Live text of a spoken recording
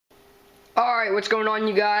Alright, what's going on,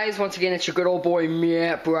 you guys? Once again, it's your good old boy,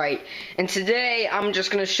 Yep, right. And today, I'm just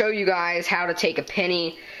going to show you guys how to take a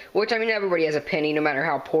penny, which, I mean, everybody has a penny, no matter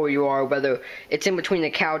how poor you are, whether it's in between the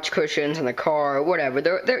couch cushions and the car, or whatever.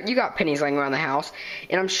 You got pennies laying around the house,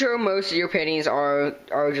 and I'm sure most of your pennies are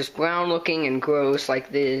just brown-looking and gross,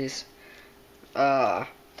 like this.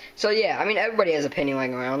 So yeah, I mean, everybody has a penny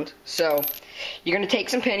laying around. So, you're going to take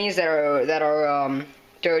some pennies that are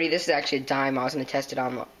dirty. This is actually a dime. I was going to test it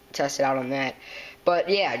out on that. But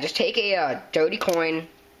yeah, just take a dirty coin.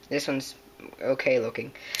 This one's okay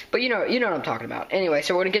looking, but you know what I'm talking about. Anyway,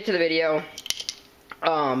 so we're gonna get to the video.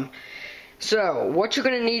 So what you're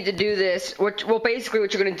gonna need to do this, basically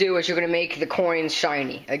what you're gonna do is you're gonna make the coins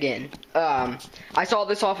shiny again. I saw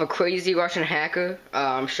this off a crazy Russian hacker.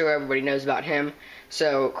 I'm sure everybody knows about him,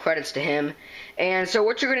 so credits to him. And so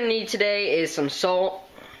what you're gonna need today is some salt,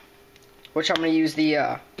 which I'm gonna use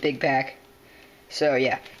the big pack. So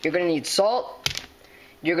yeah, you're gonna need salt.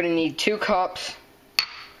 You're gonna need 2 cups.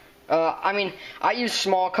 I mean, I use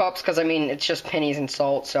small cups because I mean it's just pennies and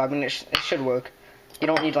salt, so I mean it should work. You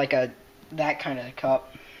don't need like that kind of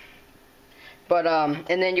cup. But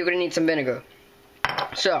and then you're gonna need some vinegar.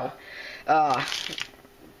 So,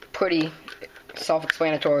 pretty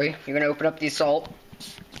self-explanatory. You're gonna open up the salt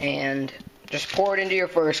and just pour it into your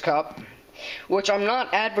first cup. Which I'm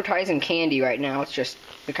not advertising candy right now. It's just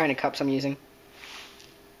the kind of cups I'm using.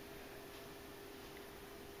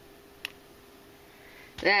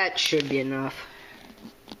 That should be enough.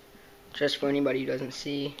 Just for anybody who doesn't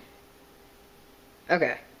see.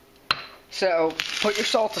 Okay. So, put your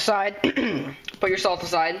salt aside. Put your salt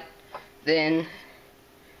aside. Then,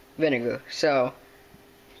 vinegar. So,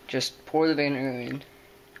 just pour the vinegar in.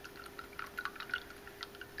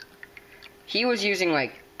 He was using,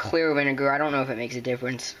 like, clear vinegar. I don't know if it makes a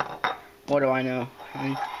difference. What do I know?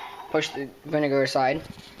 And push the vinegar aside.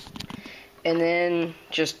 And then,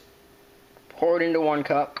 just pour it into 1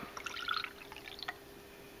 cup.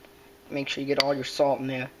 Make sure you get all your salt in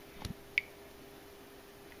there.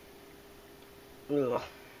 Ugh.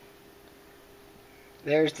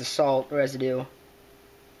 There's the salt residue.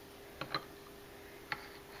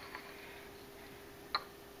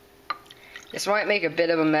 This might make a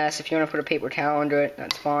bit of a mess. If you want to put a paper towel under it,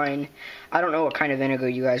 that's fine. I don't know what kind of vinegar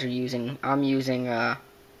you guys are using. I'm using,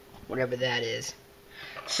 whatever that is.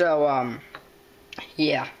 So,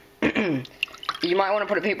 yeah. You might want to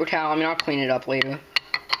put a paper towel. I mean, I'll clean it up later.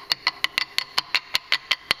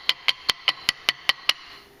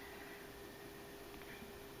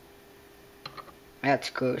 That's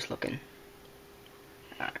gross looking.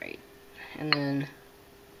 Alright. And then...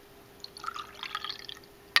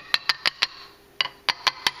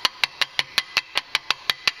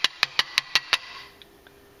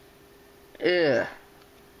 Ugh.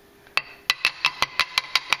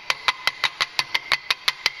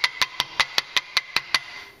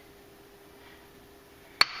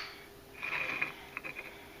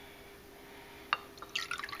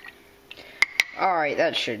 Alright,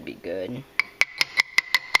 that should be good.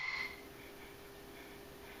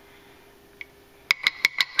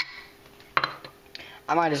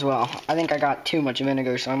 I might as well. I think I got too much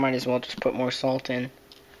vinegar, so I might as well just put more salt in.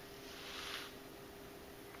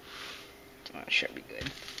 That should be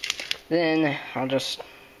good. Then, I'll just...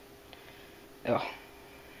 Oh.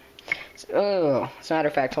 Oh, as a matter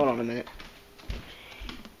of fact, hold on a minute.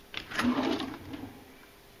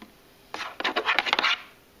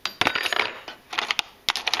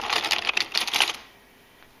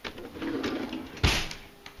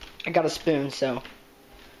 I got a spoon, so...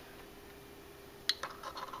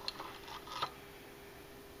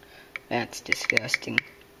 That's disgusting.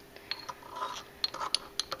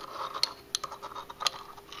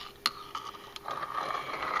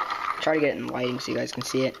 Try to get it in lighting so you guys can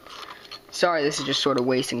see it. Sorry, this is just sort of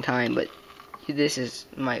wasting time, but this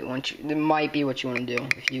might be what you want to do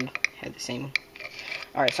if you had the same.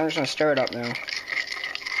 Alright, so I'm just gonna stir it up now.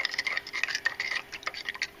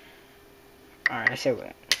 Alright, I said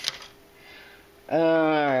what?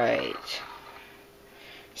 Alright.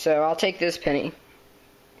 So I'll take this penny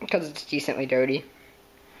because it's decently dirty.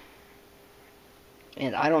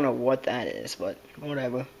 And I don't know what that is, but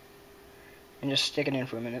whatever. And just stick it in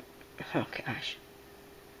for a minute. Oh gosh.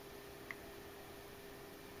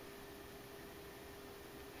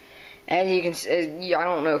 As you can see, I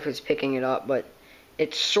don't know if it's picking it up, but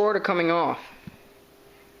it's sort of coming off.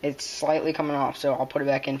 It's slightly coming off, so I'll put it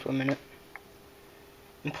back in for a minute.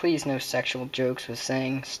 And please no sexual jokes with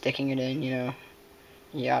saying sticking it in, you know,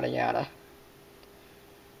 yada yada.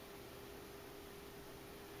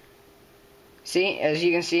 See, as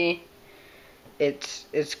you can see,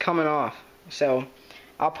 it's coming off. So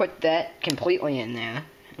I'll put that completely in there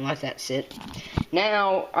and let that sit.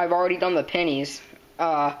 Now, I've already done the pennies.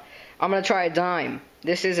 I'm going to try a dime.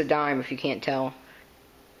 This is a dime if you can't tell.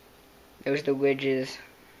 There's the wedges.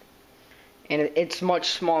 And it's much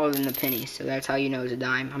smaller than the penny, so that's how you know it's a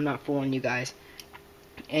dime. I'm not fooling you guys.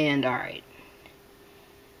 And, alright.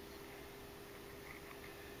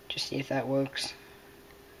 Just see if that works.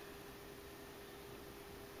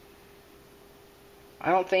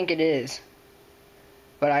 I don't think it is.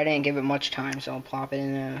 But I didn't give it much time, so I'll plop it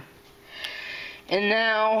in there. And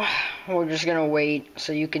now, we're just gonna wait,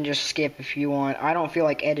 so you can just skip if you want. I don't feel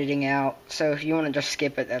like editing out, so if you want to just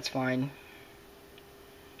skip it, that's fine.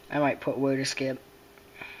 I might put where to skip.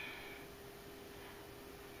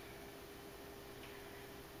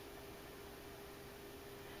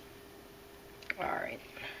 Alright.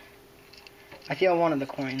 I feel one of the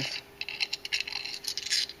coins.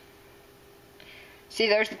 See,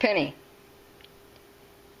 there's the penny.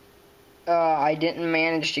 I didn't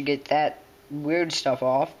manage to get that weird stuff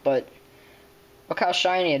off, but look how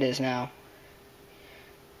shiny it is now.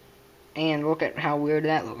 And look at how weird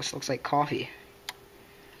that looks. Looks like coffee.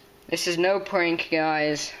 This is no prank,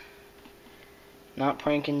 guys. Not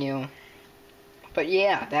pranking you. But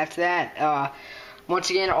yeah, that's that. Once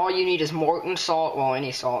again, all you need is Morton salt. Well,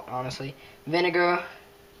 any salt, honestly. Vinegar.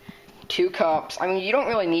 2 cups. I mean, you don't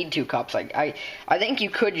really need 2 cups. Like I think you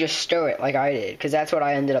could just stir it like I did, because that's what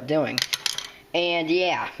I ended up doing. And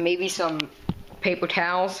yeah, maybe some paper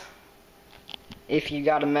towels if you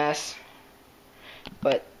got a mess.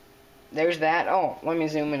 But there's that. Oh, let me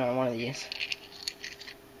zoom in on one of these.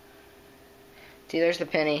 See, there's the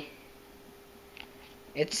penny.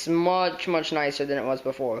 It's much, much nicer than it was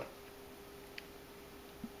before.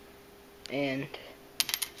 And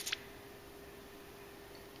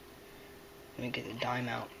let me get the dime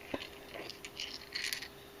out.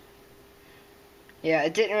 Yeah,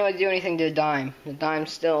 it didn't really do anything to the dime. The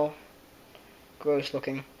dime's still gross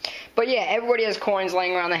looking. But yeah, everybody has coins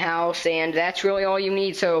laying around the house, and that's really all you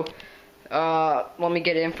need. So, let me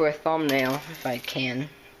get in for a thumbnail, if I can.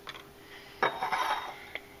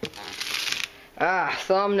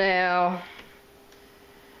 Thumbnail.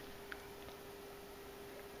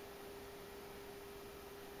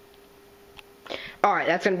 Alright,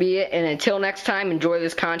 that's going to be it. And until next time, enjoy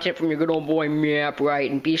this content from your good old boy, Meep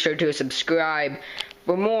Right. And be sure to subscribe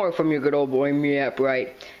for more from your good old boy, Meep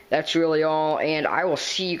Right. That's really all. And I will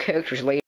see you characters later.